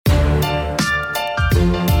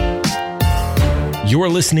You're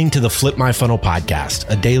listening to the Flip My Funnel podcast,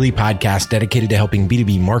 a daily podcast dedicated to helping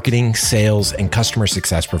B2B marketing, sales, and customer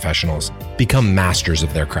success professionals become masters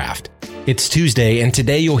of their craft. It's Tuesday, and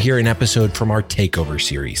today you'll hear an episode from our Takeover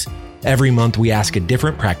series. Every month, we ask a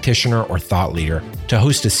different practitioner or thought leader to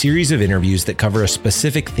host a series of interviews that cover a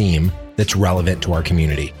specific theme that's relevant to our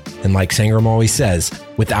community. And like Sangram always says,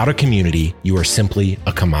 without a community, you are simply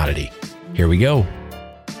a commodity. Here we go.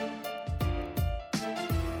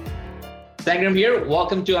 Sangram here.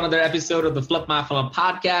 Welcome to another episode of the Flip My Funnel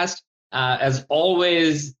podcast. As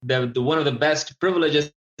always, the one of the best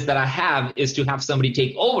privileges that I have is to have somebody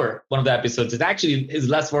take over one of the episodes. It actually is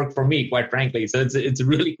less work for me, quite frankly. So it's a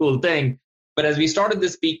really cool thing. But as we started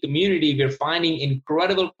this Peak community, we're finding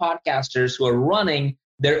incredible podcasters who are running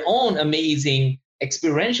their own amazing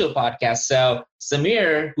experiential podcasts. So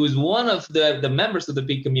Samir, who's one of the members of the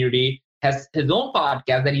Peak community, has his own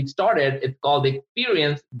podcast that he started. It's called the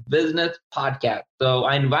Experience Business Podcast. So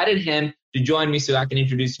I invited him to join me so I can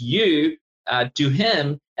introduce you to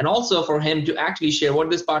him, and also for him to actually share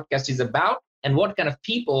what this podcast is about and what kind of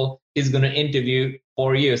people he's going to interview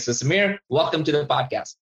for you. So Samir, welcome to the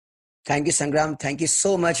podcast. Thank you, Sangram. Thank you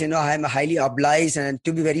so much. I'm highly obliged, and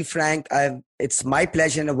to be very frank, it's my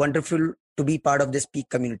pleasure and wonderful to be part of this Peak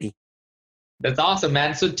community. That's awesome,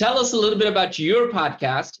 man. So tell us a little bit about your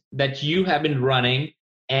podcast that you have been running,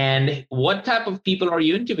 and what type of people are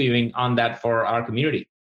you interviewing on that for our community?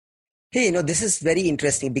 Hey, this is very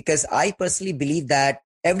interesting because I personally believe that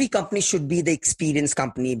every company should be the experience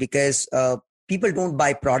company, because people don't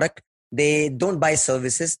buy product, they don't buy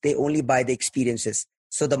services, they only buy the experiences.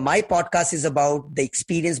 So my podcast is about the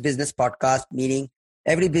experience business podcast, meaning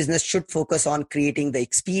every business should focus on creating the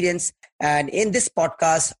experience. And in this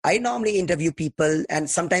podcast, I normally interview people, and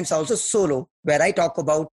sometimes also solo, where I talk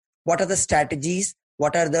about what are the strategies,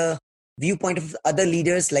 what are the viewpoint of other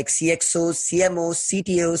leaders like CXOs, CMOs,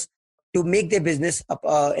 CTOs to make their business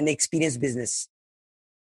an experience business.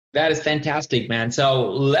 That is fantastic, man.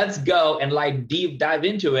 So let's go and deep dive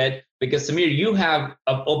into it, because Samir, you have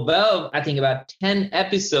above, I think, about 10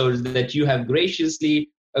 episodes that you have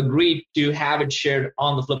graciously agreed to have it shared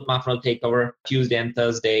on the Flip My Funnel Takeover Tuesday and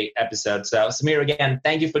Thursday episode. So Samir, again,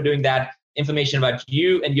 thank you for doing that. Information about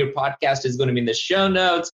you and your podcast is going to be in the show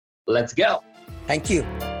notes. Let's go. Thank you.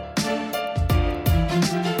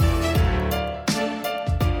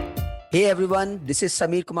 Hey everyone, this is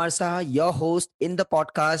Samir Kumar Saha, your host in the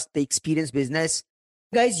podcast, The Experience Business.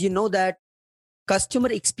 Guys, you know that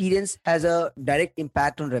customer experience has a direct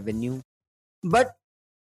impact on revenue, but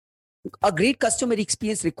a great customer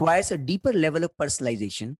experience requires a deeper level of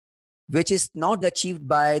personalization, which is not achieved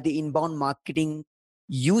by the inbound marketing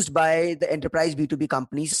used by the enterprise B2B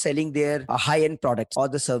companies selling their high-end products or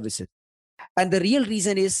the services. And the real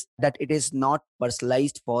reason is that it is not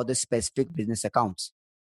personalized for the specific business accounts.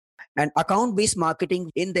 And account-based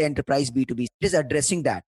marketing in the enterprise B2B is addressing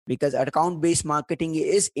that, because account-based marketing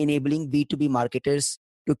is enabling B2B marketers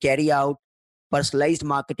to carry out personalized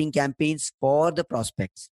marketing campaigns for the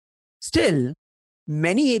prospects. Still,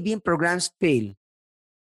 many ABM programs fail.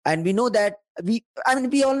 And we know that, we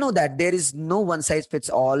all know that there is no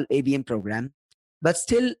one-size-fits-all ABM program, but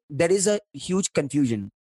still there is a huge confusion.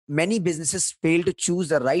 Many businesses fail to choose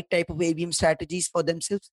the right type of ABM strategies for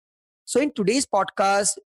themselves. So in today's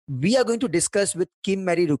podcast, we are going to discuss with Kim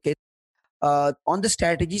Mary Ruquet on the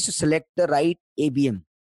strategies to select the right ABM.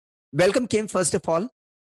 Welcome, Kim, first of all.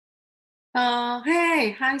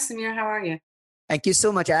 Hey. Hi, Samir. How are you? Thank you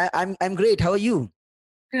so much. I'm great. How are you?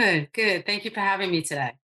 Good. Thank you for having me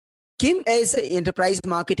today. Kim is an enterprise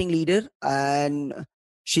marketing leader, and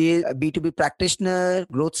she is a B2B practitioner,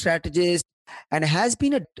 growth strategist, and has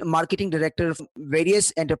been a marketing director of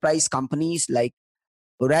various enterprise companies like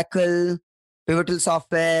Oracle, Pivotal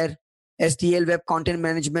Software, SDL Web Content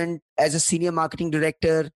Management as a senior marketing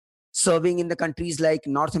director, serving in the countries like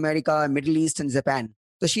North America, Middle East, and Japan.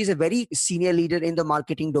 So she's a very senior leader in the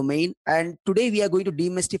marketing domain. And today we are going to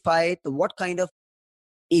demystify what kind of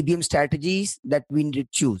ABM strategies that we need to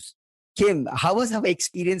choose. Kim, how was our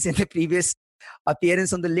experience in the previous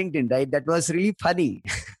appearance on the LinkedIn, right? That was really funny.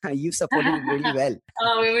 You supported it really well.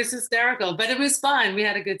 Oh, it was hysterical, but it was fun. We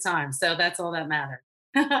had a good time. So that's all that mattered.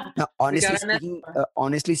 Now,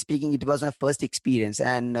 honestly speaking, it was my first experience,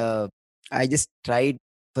 and I just tried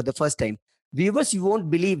for the first time. Viewers, you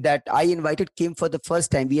won't believe that I invited Kim for the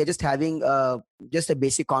first time. We are just having just a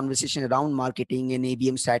basic conversation around marketing and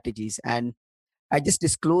ABM strategies. And I just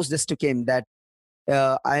disclosed this to Kim that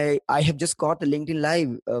I have just got the LinkedIn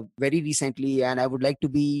Live very recently, and I would like to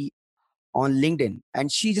be on LinkedIn.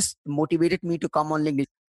 And she just motivated me to come on LinkedIn.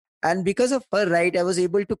 And because of her, right, I was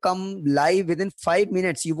able to come live within 5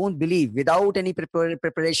 minutes. You won't believe, without any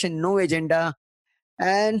preparation, no agenda.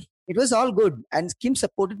 And it was all good. And Kim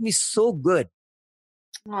supported me so good.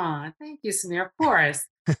 Aw, thank you, Samir. Of course.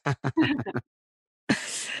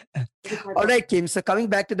 It is my All pleasure. right, Kim. So coming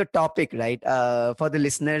back to the topic, right, for the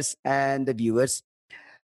listeners and the viewers,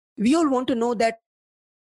 we all want to know that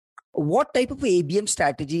what type of ABM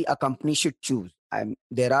strategy a company should choose.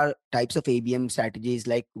 There are types of ABM strategies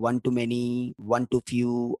like one to many, one to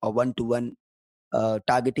few, or one to one,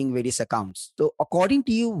 targeting various accounts. So, according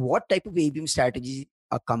to you, what type of ABM strategy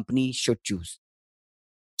a company should choose?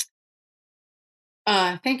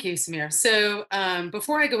 Thank you, Samir. So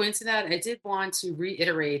before I go into that, I did want to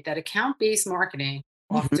reiterate that account-based marketing,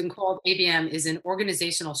 Mm-hmm. often called ABM, is an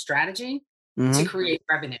organizational strategy to Mm-hmm. create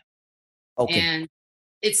revenue. Okay. And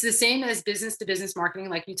it's the same as business to business marketing,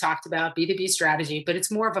 like you talked about, B2B strategy, but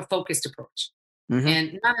it's more of a focused approach Mm-hmm.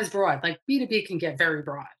 and not as broad. Like B2B can get very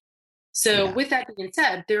broad. So, Yeah. with that being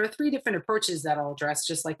said, there are three different approaches that I'll address,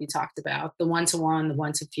 just like you talked about: the one to one, the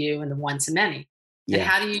one to few, and the one to many. And Yeah.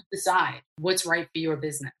 how do you decide what's right for your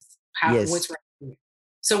business? What's Yes. right for you?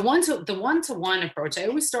 So, the one to one approach, I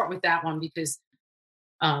always start with that one because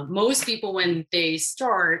most people, when they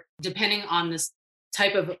start, depending on this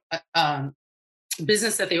type of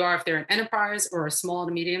business that they are, if they're an enterprise or a small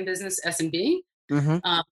to medium business, SMB,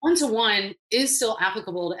 Mm-hmm. one to one is still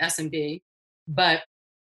applicable to SMB, but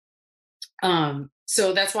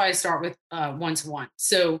so that's why I start with one to one.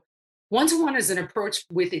 So one to one is an approach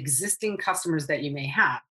with existing customers that you may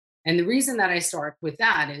have. And the reason that I start with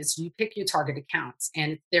that is you pick your target accounts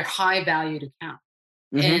and they're high valued accounts.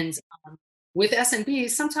 Mm-hmm. And with SMBs,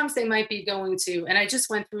 sometimes they might be going to, and I just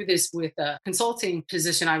went through this with a consulting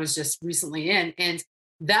position I was just recently in. And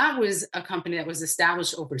that was a company that was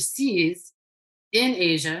established overseas in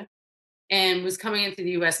Asia and was coming into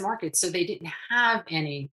the US market. So they didn't have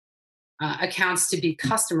any accounts to be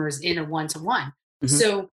customers in a one to one. Mm-hmm.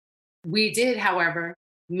 So we did, however,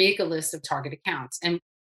 make a list of target accounts. And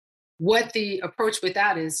what the approach with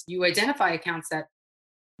that is you identify accounts that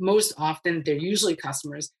most often they're usually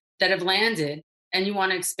customers that have landed and you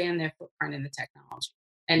want to expand their footprint in the technology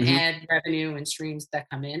and Mm-hmm. add revenue and streams that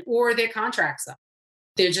come in or their contracts up.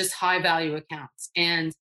 They're just high value accounts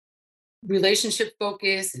and relationship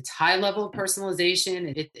focus. It's high level of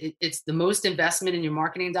personalization. It's the most investment in your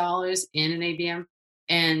marketing dollars in an ABM.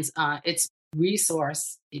 And it's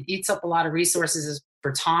resource. It eats up a lot of resources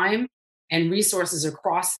for time and resources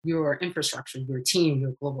across your infrastructure, your team,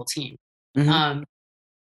 your global team. Mm-hmm.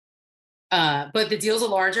 But the deals are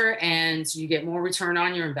larger and you get more return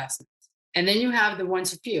on your investments. And then you have the one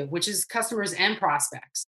to few, which is customers and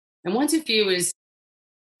prospects. And one to few is,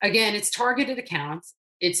 again, it's targeted accounts,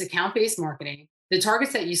 it's account-based marketing. The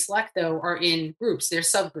targets that you select, though, are in groups, they're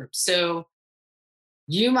subgroups. So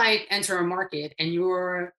you might enter a market and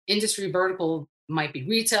your industry vertical might be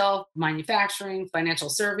retail, manufacturing, financial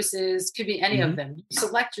services, could be any Mm-hmm. of them. You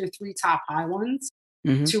select your three top high ones,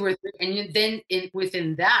 Mm-hmm. 2 or 3, and then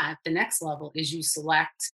within that, the next level is you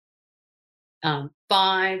select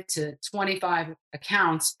 5 to 25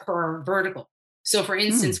 accounts per vertical. So, for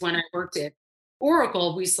instance, when I worked at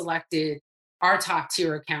Oracle, we selected our top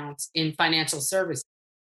tier accounts in financial services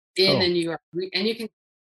in the Oh. New York, and you can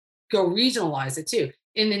go regionalize it too,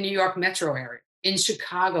 in the New York metro area. In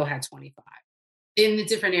Chicago, had 25 in the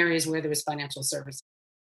different areas where there was financial services.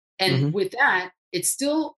 And Mm-hmm. with that, it's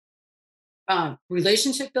still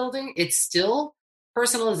relationship building. It's still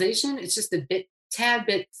personalization. It's just a tad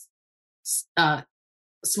bit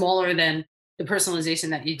smaller than the personalization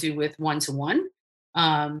that you do with one to one.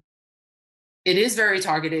 It is very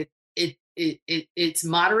targeted. It's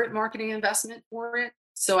moderate marketing investment for it.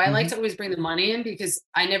 So I like Mm-hmm. to always bring the money in because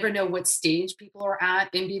I never know what stage people are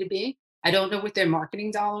at in B2B. I don't know what their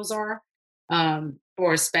marketing dollars are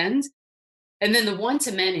or spend. And then the one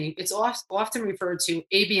to many, it's often referred to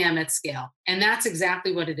ABM at scale. And that's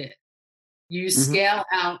exactly what it is. You Mm-hmm. scale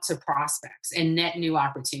out to prospects and net new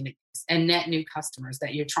opportunities and net new customers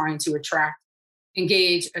that you're trying to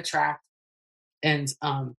engage, attract, and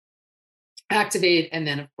activate, and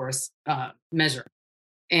then, of course, measure.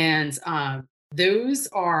 And those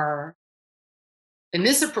are, in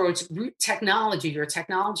this approach, your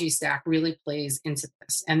technology stack really plays into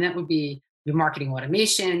this. And that would be your marketing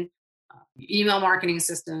automation, your email marketing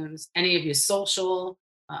systems, any of your social,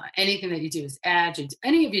 anything that you do is ads,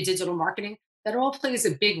 any of your digital marketing, that all plays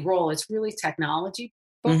a big role. It's really technology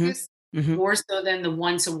focused, Mm-hmm. more so than the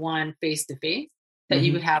one-to-one face-to-face that you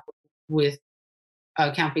Mm-hmm. would have with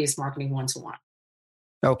account-based marketing one-to-one.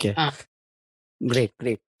 Okay. Great.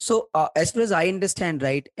 So as far as I understand,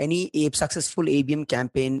 right, any successful ABM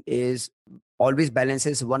campaign is always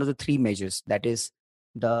balances one of the three measures. That is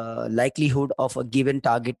the likelihood of a given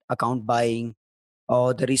target account buying,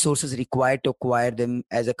 or the resources required to acquire them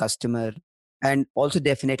as a customer, and also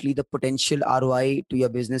definitely the potential ROI to your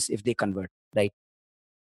business if they convert, right?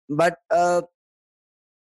 But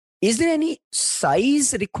is there any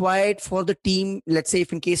size required for the team? Let's say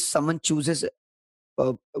if in case someone chooses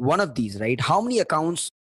one of these, right? How many accounts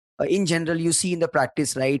in general you see in the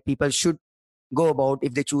practice, right? People should go about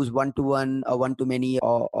if they choose one to one or one to many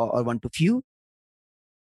or one to few.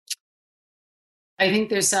 I think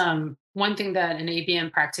there's one thing that an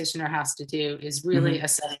ABM practitioner has to do is really Mm-hmm.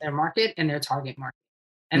 assess their market and their target market.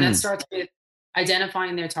 And that Mm, starts with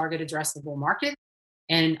identifying their target addressable market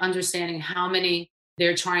and understanding how many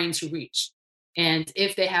they're trying to reach. And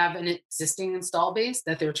if they have an existing install base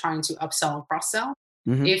that they're trying to upsell and cross sell,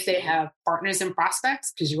 mm-hmm. if they have partners and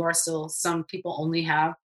prospects, because you are still, some people only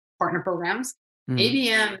have partner programs, Mm,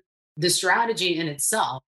 ABM, the strategy in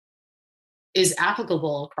itself is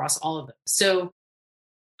applicable across all of them. So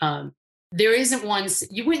um, there isn't one,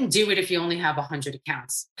 you wouldn't do it if you only have 100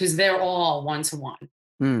 accounts because they're all one to one.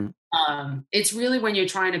 mm, It's really when you're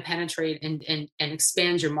trying to penetrate and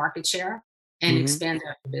expand your market share and mm-hmm. expand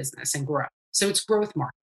your business and grow. So it's growth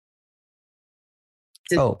market.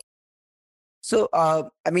 Oh, so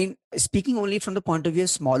I mean, speaking only from the point of view of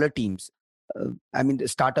smaller teams, I mean, the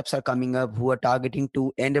startups are coming up who are targeting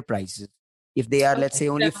to enterprises. If they are, let's Okay. say,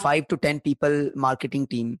 only 5 to 10 people marketing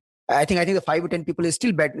team, I think the 5 to 10 people is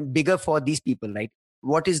still bigger for these people, right?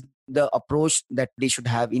 What is the approach that they should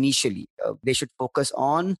have initially? They should focus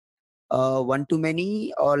on one to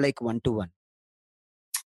many or like one to one.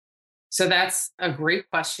 So that's a great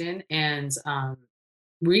question. And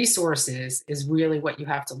resources is really what you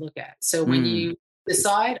have to look at. So when Mm, you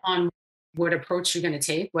decide on what approach you're going to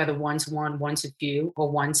take, whether one to one, one to few,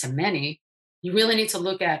 or one to many, you really need to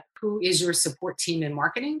look at who is your support team in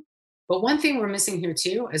marketing. But one thing we're missing here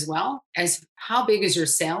too, as well, as how big is your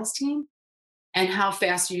sales team and how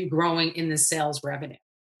fast are you growing in the sales revenue.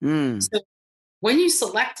 mm, So when you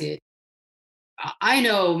select it, I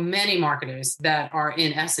know many marketers that are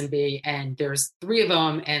in S&B, and there's three of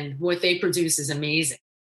them, and what they produce is amazing,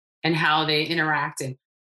 and how they interact. And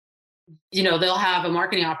they'll have a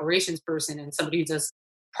marketing operations person and somebody who does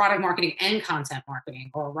product marketing and content marketing,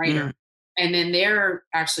 or a mm, writer, and then they're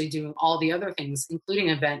actually doing all the other things, including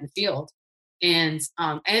event and field, and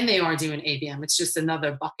they are doing ABM. It's just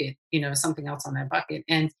another bucket, something else on that bucket.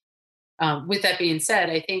 And with that being said,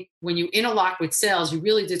 I think when you interlock with sales, you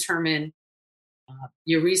really determine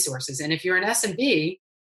your resources. And if you're an SMB,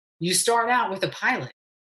 you start out with a pilot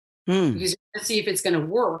mm, because you want to see if it's going to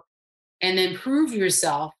work, and then prove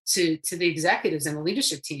yourself to the executives and the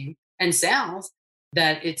leadership team and sales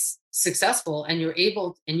that it's successful, and you're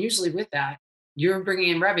able. And usually with that, you're bringing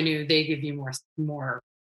in revenue. They give you more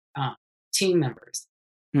uh, team members.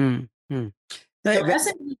 mm, mm. No, So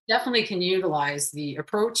SMB definitely can utilize the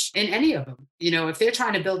approach in any of them. If they're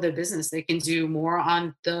trying to build their business, they can do more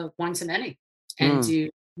on the one to many and mm, do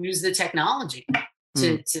use the technology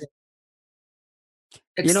mm. to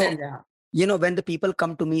You know, extend out. when the people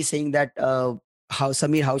come to me saying that, how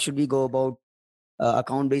Samir, how should we go about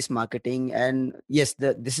account based marketing? And yes,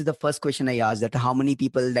 this is the first question I asked, that how many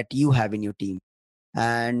people that you have in your team.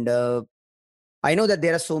 And I know that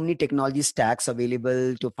there are so many technology stacks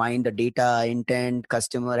available to find the data, intent,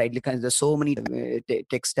 customer, right? Because there's so many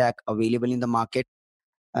tech stack available in the market.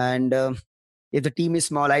 And if the team is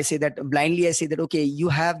small, I say that blindly, I say that, okay, you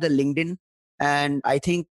have the LinkedIn. And I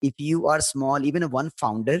think if you are small, even a one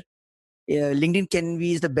founder, LinkedIn can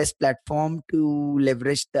be the best platform to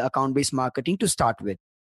leverage the account based marketing to start with.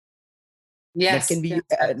 That can Yes, be yes,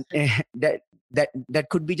 that's true. that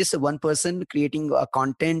could be just a one person creating a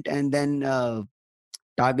content and then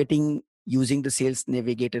targeting using the sales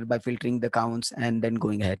navigator by filtering the accounts and then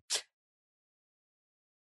going ahead.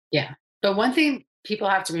 Yeah. But one thing people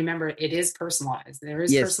have to remember, it is personalized. There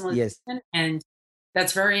is Yes, yes. personalization, and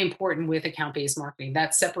that's very important with account-based marketing.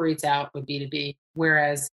 That separates out with B2B,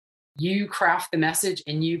 whereas you craft the message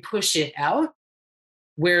and you push it out.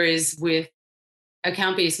 Whereas with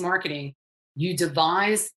account-based marketing, you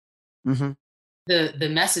devise Mm-hmm. the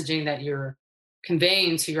messaging that you're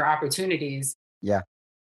conveying to your opportunities Yeah.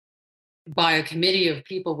 by a committee of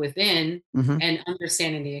people within, Mm-hmm. and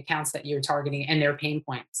understanding the accounts that you're targeting and their pain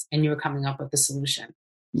points, and you're coming up with the solution. Right.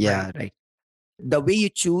 Yeah, right. The way you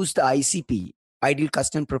choose the ICP, ideal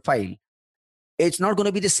customer profile, it's not going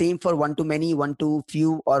to be the same for one to many, one to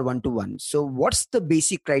few, or one to one. So what's the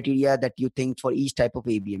basic criteria that you think for each type of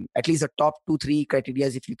ABM? At least the top 2, 3 criteria,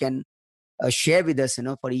 if you can share with us,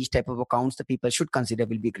 for each type of accounts the people should consider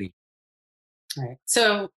will be great. Right.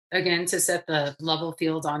 So again, to set the level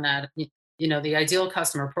field on that, the ideal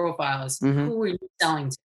customer profile is who are you selling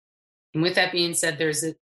to? And with that being said, there's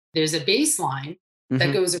a baseline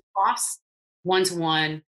that goes across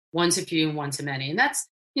one-to-one, one-to-few, and one-to-many. And that's,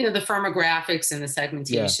 the firmographics and the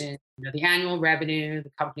segmentation, the annual revenue,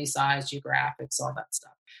 the company size, geographics, all that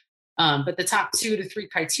stuff. But the top 2 to 3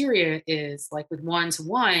 criteria is like with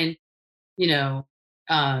one-to-one, it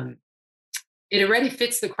already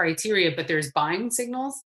fits the criteria, but there's buying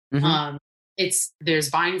signals. There's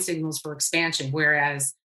buying signals for expansion,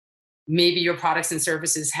 whereas maybe your products and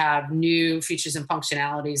services have new features and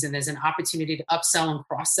functionalities, and there's an opportunity to upsell and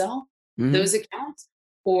cross-sell those accounts,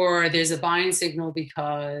 or there's a buying signal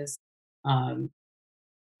because buyer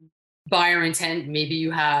intent, maybe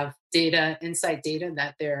you have insight data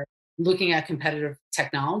that they're looking at competitive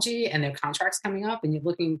technology and their contracts coming up, and you're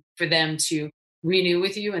looking for them to renew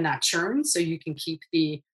with you and not churn so you can keep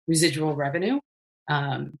the residual revenue.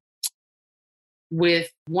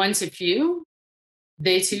 With one-to-few,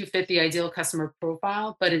 they too fit the ideal customer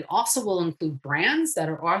profile, but it also will include brands that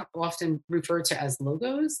are often referred to as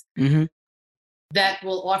logos that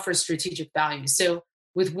will offer strategic value. So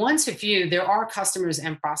with one-to-few, there are customers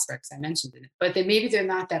and prospects, I mentioned it, but maybe they're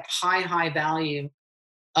not that high value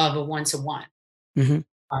of a one-to-one. And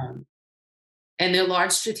they're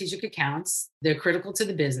large strategic accounts. They're critical to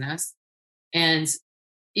the business. And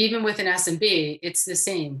even with an SMB, it's the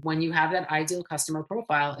same. When you have that ideal customer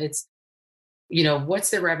profile, it's, what's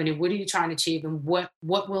their revenue? What are you trying to achieve? And what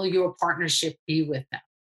will your partnership be with them?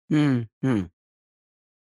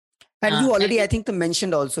 And you already, I think,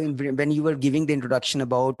 mentioned also when you were giving the introduction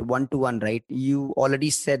about one-to-one, right? You already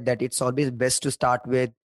said that it's always best to start with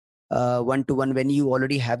one-to-one when you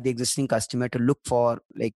already have the existing customer, to look for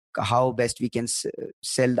like how best we can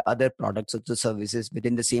sell the other products or the services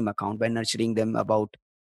within the same account by nurturing them about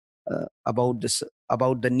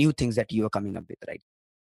the new things that you are coming up with, right?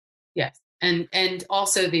 Yes. And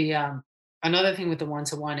also the another thing with the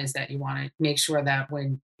one-to-one is that you want to make sure that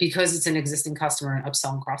because it's an existing customer and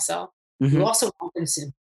upsell and cross-sell, you also want them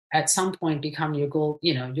to at some point become your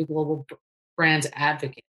global brand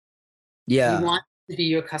advocate. Yeah. You want to be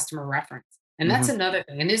your customer reference. And that's another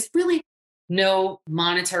thing. And there's really no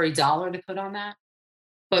monetary dollar to put on that,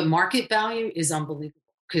 but market value is unbelievable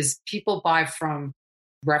because people buy from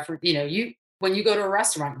reference. When you go to a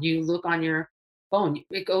restaurant, you look on your phone,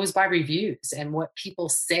 it goes by reviews and what people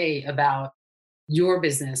say about your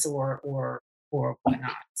business or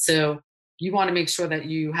whatnot. So you want to make sure that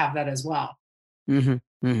you have that as well.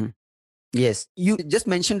 Yes. You just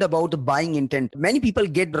mentioned about the buying intent. Many people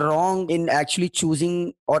get wrong in actually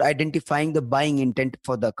choosing or identifying the buying intent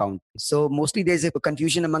for the account. So mostly there's a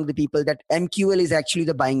confusion among the people that MQL is actually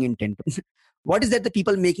the buying intent. What is that the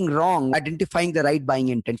people making wrong, identifying the right buying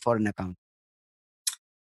intent for an account?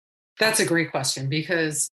 That's a great question,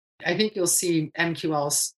 because I think you'll see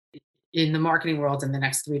MQLs in the marketing world in the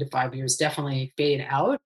next 3 to 5 years definitely fade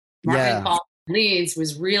out. Marketing quality leads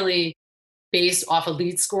was really based off of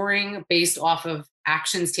lead scoring, based off of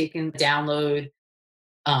actions taken, download,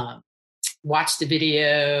 watch the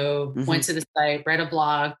video, went to the site, read a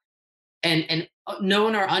blog, and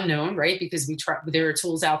known or unknown, right? Because there are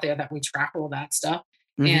tools out there that we track all that stuff.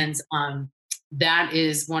 And that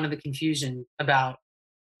is one of the confusion about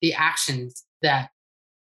the actions that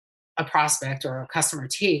a prospect or a customer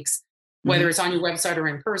takes, whether it's on your website or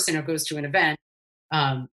in person or goes to an event.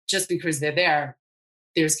 Just because they're there,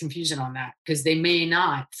 there's confusion on that because they may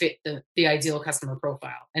not fit the ideal customer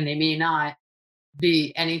profile, and they may not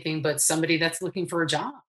be anything but somebody that's looking for a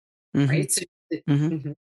job, right? So,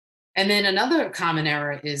 and then another common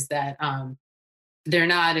error is that they're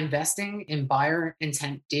not investing in buyer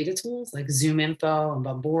intent data tools like ZoomInfo and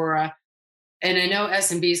Bambora. And I know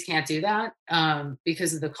SMBs can't do that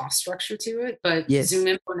because of the cost structure to it, but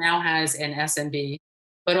ZoomInfo now has an SMB,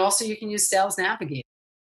 but also you can use Sales Navigator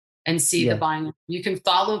and see the buying. You can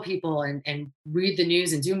follow people and read the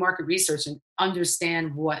news and do market research and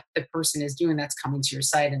understand what the person is doing that's coming to your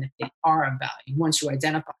site and if they are of value once you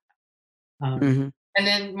identify them. And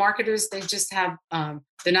then marketers, they just have,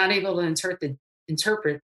 they're not able to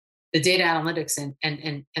interpret the data analytics and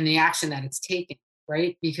the action that it's taking,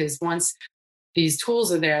 right? Because once these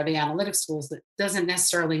tools are there, the analytics tools, that doesn't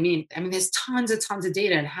necessarily mean, there's tons of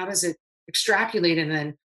data, and how does it extrapolate and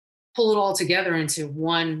then pull it all together into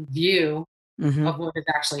one view of what has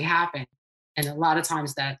actually happened? And a lot of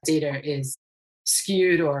times that data is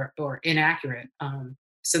skewed or inaccurate.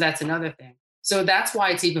 So that's another thing. So that's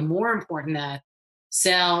why it's even more important that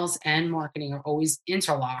sales and marketing are always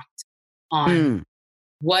interlocked on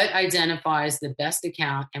what identifies the best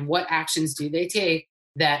account and what actions do they take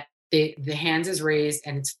that the hands is raised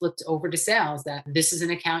and it's flipped over to sales, that this is an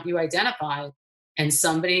account you identified, and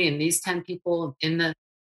somebody in these 10 people in the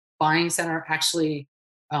buying center actually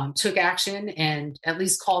took action and at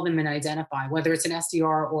least call them and identify whether it's an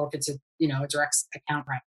SDR or if it's a direct account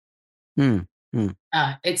rep.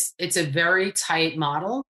 It's a very tight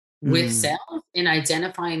model with sales in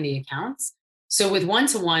identifying the accounts. So with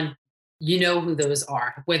one-to-one, you know who those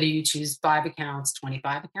are, whether you choose 5 accounts,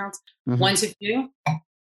 25 accounts, one to few.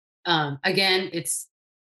 Again, it's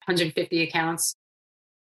 150 accounts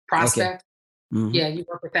prospect. Okay. Yeah, you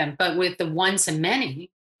work with them. But with the one to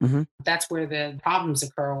many, that's where the problems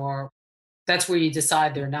occur, or that's where you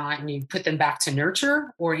decide they're not, and you put them back to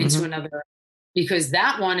nurture or into another. Because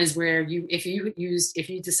that one is where if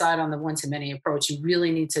you decide on the one to many approach, you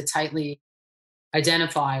really need to tightly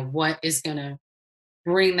identify what is going to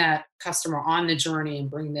bring that customer on the journey and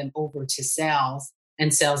bring them over to sales,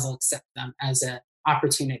 and sales will accept them as an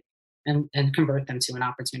opportunity and convert them to an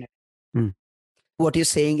opportunity. What you're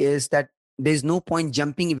saying is that there's no point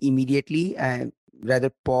jumping immediately, and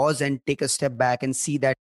rather pause and take a step back and see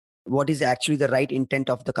that what is actually the right intent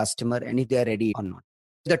of the customer and if they are ready or not.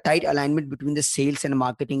 The tight alignment between the sales and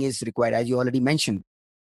marketing is required, as you already mentioned.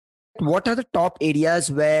 What are the top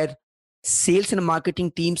areas where sales and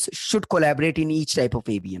marketing teams should collaborate in each type of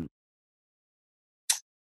ABM?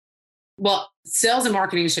 Well, sales and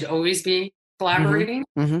marketing should always be collaborating,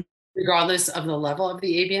 regardless of the level of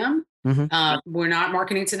the ABM. We're not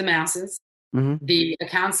marketing to the masses. The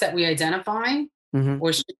accounts that we identify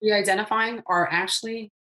or should be identifying are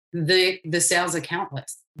actually the sales account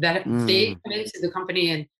list that they come into the company,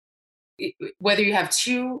 and whether you have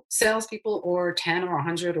 2 salespeople or 10 or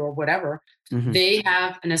 100 or whatever, they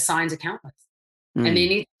have an assigned account list, and they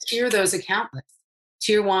need to tier those account lists: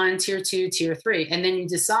 tier 1, tier 2, tier 3, and then you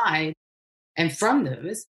decide. And from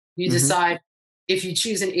those, you decide if you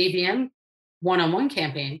choose an ABM one-on-one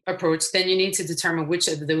campaign approach, then you need to determine which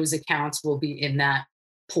of those accounts will be in that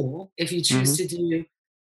pool. If you choose to do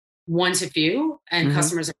one to few and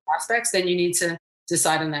customers and prospects, then you need to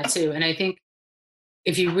decide on that too. And I think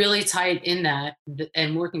if you really tie it in that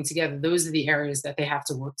and working together, those are the areas that they have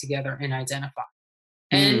to work together and identify.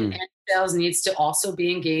 And sales needs to also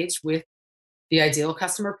be engaged with the ideal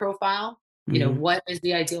customer profile. What is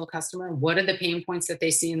the ideal customer? What are the pain points that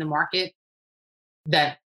they see in the market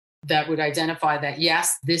that would identify that,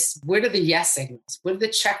 yes, what are the yes signals? What are the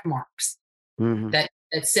check marks that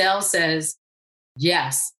sales says,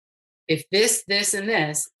 yes, if this, and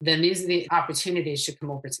this, then these are the opportunities should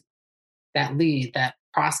come over to that lead, that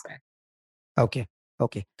prospect. Okay.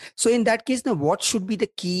 So in that case, now what should be the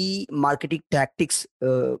key marketing tactics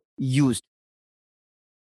used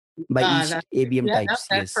by each ABM types?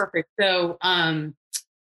 That's perfect. So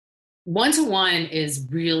one-to-one is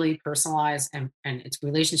really personalized, and it's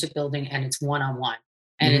relationship building, and it's one-on-one,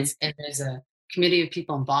 and there's a committee of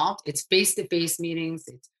people involved. It's face-to-face meetings.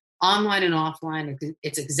 It's online and offline.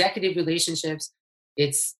 It's executive relationships.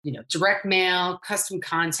 It's direct mail, custom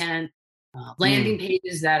content, landing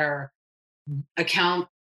pages that are account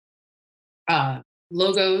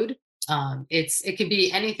logoed. It could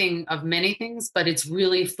be anything of many things, but it's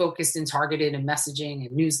really focused and targeted, and messaging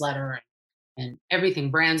and newsletter and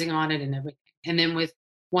everything, branding on it and everything. And then with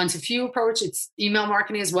one to few approach, it's email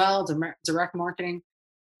marketing as well, direct marketing,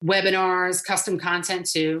 webinars, custom content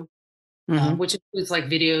too, which includes like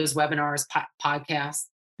videos, webinars, podcasts,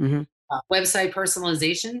 website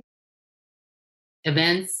personalization,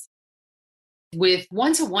 events. With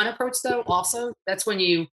one-to-one approach though, also, that's when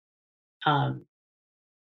you,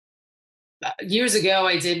 years ago,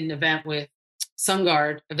 I did an event with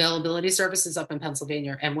SunGuard Availability Services up in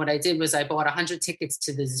Pennsylvania. And what I did was I bought 100 tickets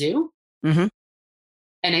to the zoo, and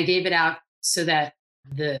I gave it out so that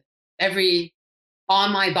every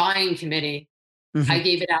on my buying committee, I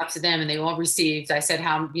gave it out to them, and they all received. I said,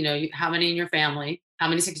 how many in your family, how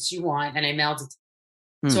many tickets you want, and I mailed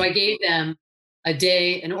it. So I gave them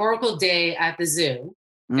an Oracle day at the zoo.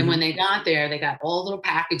 And when they got there, they got all little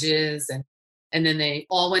packages, and then they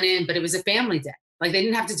all went in, but it was a family day. Like they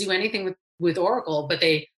didn't have to do anything with Oracle, but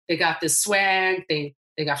they got the swag, they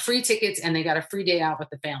got free tickets, and they got a free day out with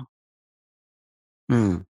the family.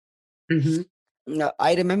 Now,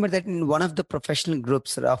 I remember that in one of the professional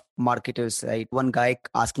groups of marketers, right, one guy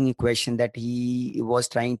asking a question that he was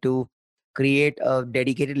trying to create a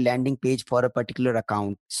dedicated landing page for a particular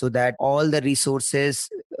account so that all the resources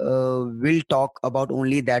will talk about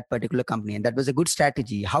only that particular company. And that was a good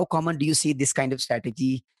strategy. How common do you see this kind of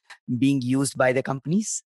strategy being used by the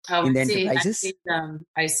companies in the enterprises?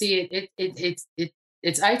 I see it.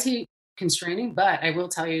 It's IT constraining, but I will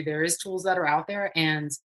tell you there is tools that are out there, and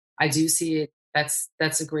I do see it.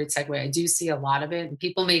 That's a great segue. I do see a lot of it, and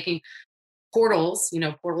people making portals,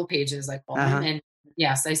 portal pages, I call them. Uh-huh. And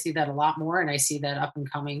yes, I see that a lot more, and I see that up and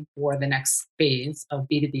coming for the next phase of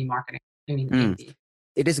B2B marketing. I mean, AB.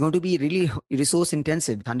 It is going to be really resource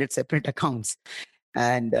intensive, 100 separate accounts.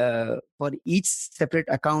 And for each separate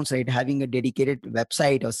accounts, right, having a dedicated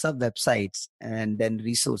website or sub websites and then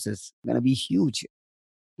resources going to be huge.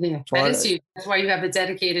 Yeah, that is huge. That's why you have a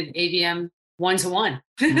dedicated ABM one-to-one.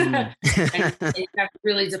 And you have to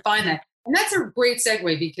really define that. And that's a great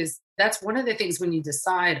segue, because that's one of the things when you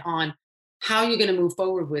decide on how you're going to move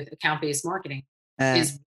forward with account-based marketing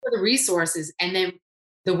is the resources, and then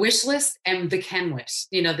the wish list and the can wish,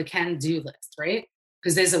 the can do list, right?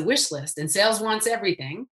 Because there's a wish list, and sales wants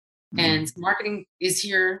everything, and marketing is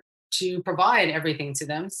here to provide everything to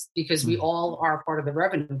them, because we all are part of the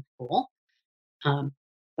revenue pool.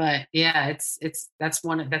 But yeah, that's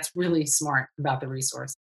really smart about the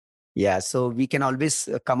resource. Yeah, so we can always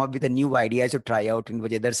come up with a new idea to try out in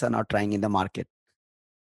which others are not trying in the market.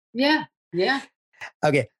 Yeah.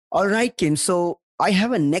 Okay. All right, Kim. So I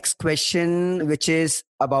have a next question, which is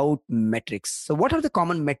about metrics. So what are the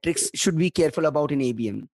common metrics should we be careful about in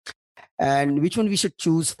ABM? And which one we should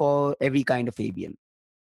choose for every kind of ABM?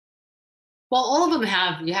 Well, all of them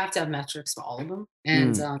you have to have metrics for all of them.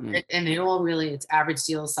 And and they all really, it's average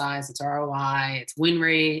deal size, it's ROI, it's win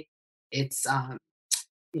rate, it's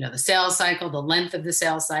the sales cycle, the length of the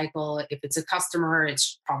sales cycle. If it's a customer,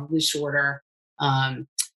 it's probably shorter.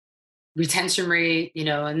 Retention rate,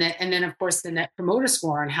 and then of course the net promoter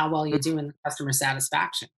score and how well you do in customer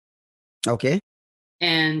satisfaction. Okay.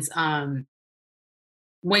 And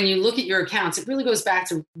when you look at your accounts, it really goes back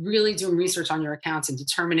to really doing research on your accounts and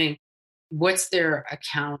determining what's their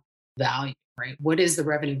account value, right? What is the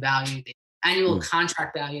revenue value, the annual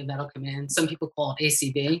contract value that'll come in? Some people call it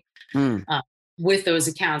ACV. With those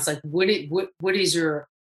accounts, like what is your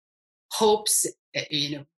hopes?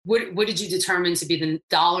 What did you determine to be the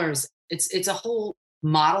dollars? It's a whole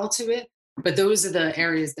model to it, but those are the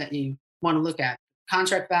areas that you want to look at: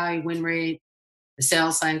 contract value, win rate, the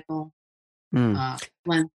sales cycle. I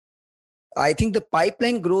think the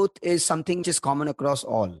pipeline growth is something which is common across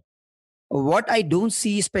all. What I don't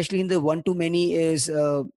see, especially in the one-to-many, is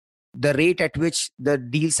the rate at which the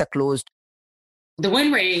deals are closed. The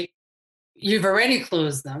win rate, you've already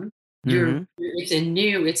closed them. It's a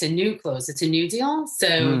new close. It's a new deal.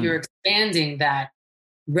 So you're expanding that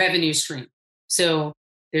revenue stream. So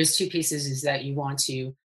there's two pieces: is that you want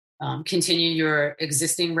to continue your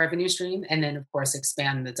existing revenue stream, and then of course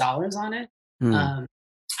expand the dollars on it.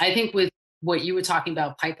 I think with what you were talking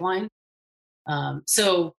about, pipeline,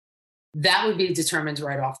 so that would be determined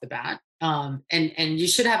right off the bat. And you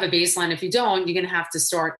should have a baseline. If you don't, you're going to have to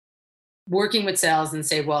start working with sales and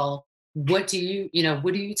say, well, what do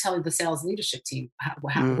you tell the sales leadership team?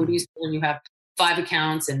 What do you say when you have 5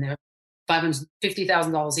 accounts and they're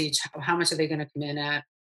 $550,000 each? How much are they going to come in at?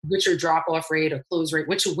 What's your drop off rate or close rate?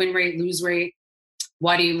 What's your win rate, lose rate?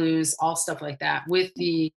 Why do you lose? All stuff like that.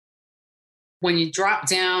 When you drop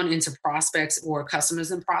down into prospects or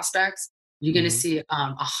customers and prospects, you're going to see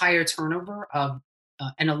a higher turnover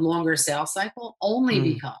and a longer sales cycle, only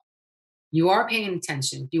because you are paying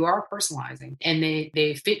attention, you are personalizing, and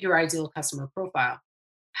they fit your ideal customer profile.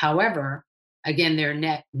 However, again, they're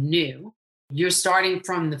net new. You're starting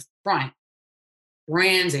from the front,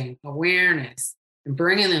 branding, awareness, and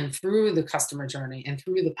bringing them through the customer journey and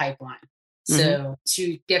through the pipeline. So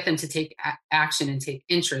to get them to take action and take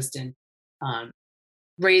interest and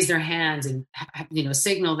raise their hands and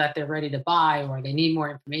signal that they're ready to buy or they need more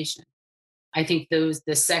information. I think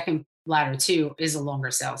the second ladder too is a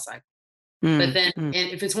longer sales cycle. But then, and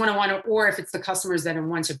if it's one-on-one or if it's the customers that are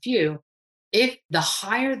one to few, if the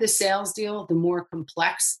higher the sales deal, the more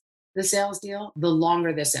complex the sales deal, the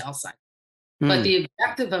longer the sales cycle. But the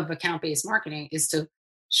objective of account-based marketing is to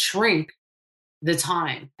shrink the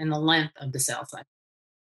time and the length of the sales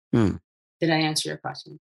cycle. Did I answer your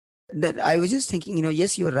question? That I was just thinking,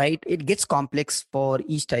 yes, you're right. It gets complex for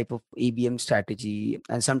each type of ABM strategy.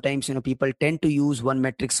 And sometimes, people tend to use one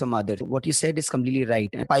metrics from other. What you said is completely right.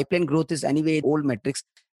 And pipeline growth is anyway old metrics.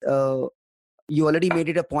 You already made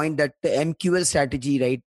it a point that the MQL strategy,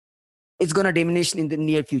 right, it's going to diminish in the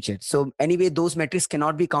near future. So anyway, those metrics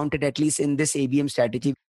cannot be counted, at least in this ABM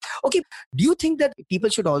strategy. Okay. Do you think that people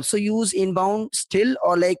should also use inbound still,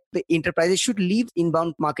 or like the enterprises should leave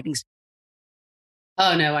inbound marketing?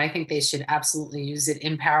 Oh, no, I think they should absolutely use it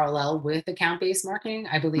in parallel with account-based marketing.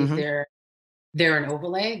 I believe they're an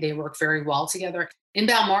overlay. They work very well together.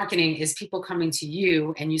 Inbound marketing is people coming to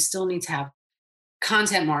you, and you still need to have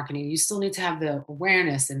content marketing. You still need to have the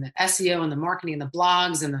awareness and the SEO and the marketing and the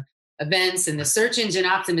blogs and the events and the search engine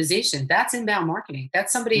optimization. That's inbound marketing.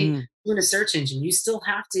 That's somebody doing a search engine. You still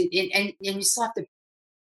have to, and you still have to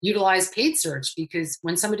utilize paid search, because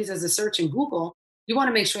when somebody does a search in Google, you want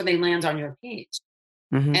to make sure they land on your page.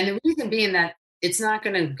 And the reason being that it's not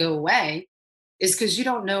going to go away is because you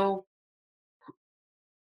don't know.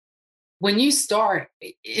 When you start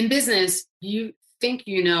in business, you think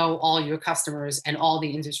you know all your customers and all the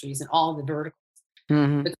industries and all the verticals.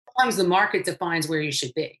 But sometimes the market defines where you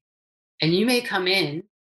should be. And you may come in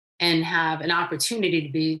and have an opportunity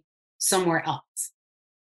to be somewhere else.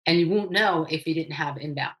 And you won't know if you didn't have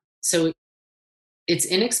inbound. So it's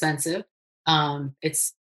inexpensive.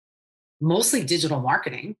 It's mostly digital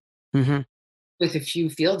marketing with a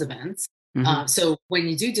few field events. So when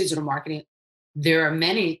you do digital marketing, there are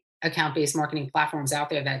many account-based marketing platforms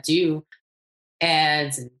out there that do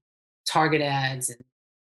ads and target ads and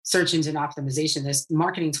search engine optimization. There's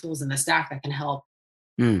marketing tools in the stack that can help.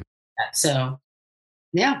 So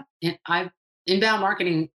yeah, inbound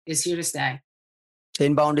marketing is here to stay. So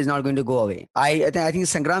inbound is not going to go away. I think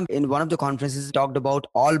Sangram in one of the conferences talked about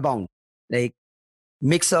all bound, like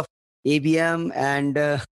mix of ABM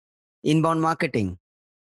and inbound marketing.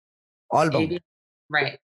 All bound.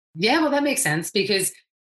 Right. Yeah, well, that makes sense, because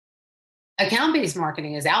account-based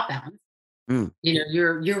marketing is outbound.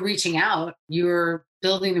 You're reaching out, you're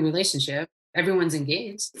building the relationship, everyone's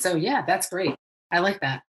engaged. So yeah, that's great. I like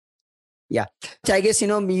that. Yeah. So I guess,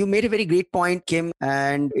 you made a very great point, Kim,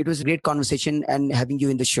 and it was a great conversation and having you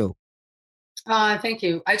in the show. Thank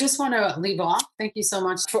you. I just want to leave off. Thank you so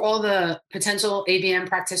much for all the potential ABM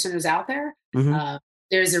practitioners out there.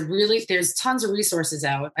 There's tons of resources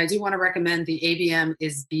out. I do want to recommend the ABM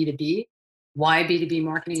is B2B, Why B2B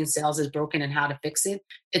Marketing and Sales is Broken and How to Fix It.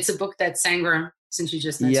 It's a book that Sangram, since you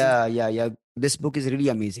just mentioned. Yeah. This book is really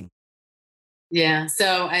amazing. Yeah.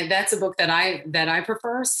 So that's a book that I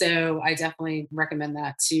prefer. So I definitely recommend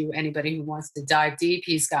that to anybody who wants to dive deep.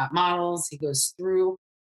 He's got models. He goes through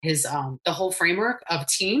his, the whole framework of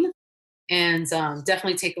team, and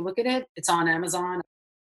definitely take a look at it. It's on Amazon.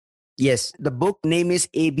 Yes. The book name is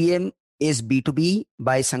ABM is B2B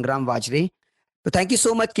by Sangram Vajre. But thank you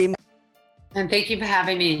so much, Kim. And thank you for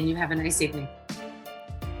having me, and you have a nice evening.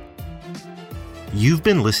 You've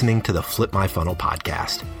been listening to the Flip My Funnel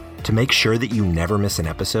podcast. To make sure that you never miss an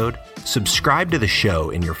episode, subscribe to the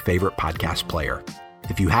show in your favorite podcast player.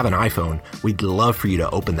 If you have an iPhone, we'd love for you to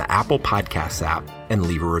open the Apple Podcasts app and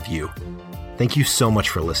leave a review. Thank you so much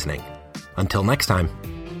for listening. Until next time.